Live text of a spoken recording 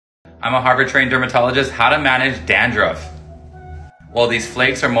I'm a Harvard-trained dermatologist. How to manage dandruff. Well, these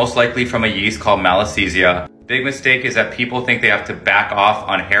flakes are most likely from a yeast called Malassezia. Big mistake is that people think they have to back off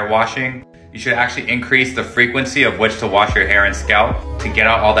on hair washing. You should actually increase the frequency of which to wash your hair and scalp to get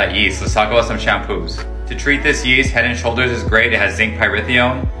out all that yeast. Let's talk about some shampoos. To treat this yeast, Head & Shoulders is great. It has zinc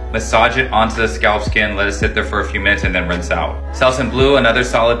pyrithione. Massage it onto the scalp skin, let it sit there for a few minutes and then rinse out. Selsun Blue, another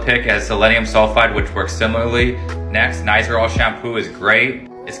solid pick, it has selenium sulfide, which works similarly. Next, Nizoral shampoo is great.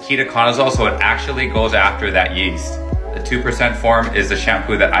 It's ketoconazole, so it actually goes after that yeast. The 2% form is the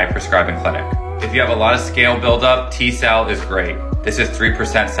shampoo that I prescribe in clinic. If you have a lot of scale buildup, T-Sal is great. This is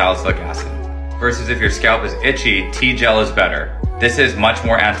 3% salicylic acid. Versus if your scalp is itchy, T-Gel is better. This is much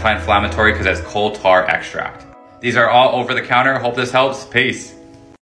more anti-inflammatory because it has coal tar extract. These are all over the counter. Hope this helps. Peace.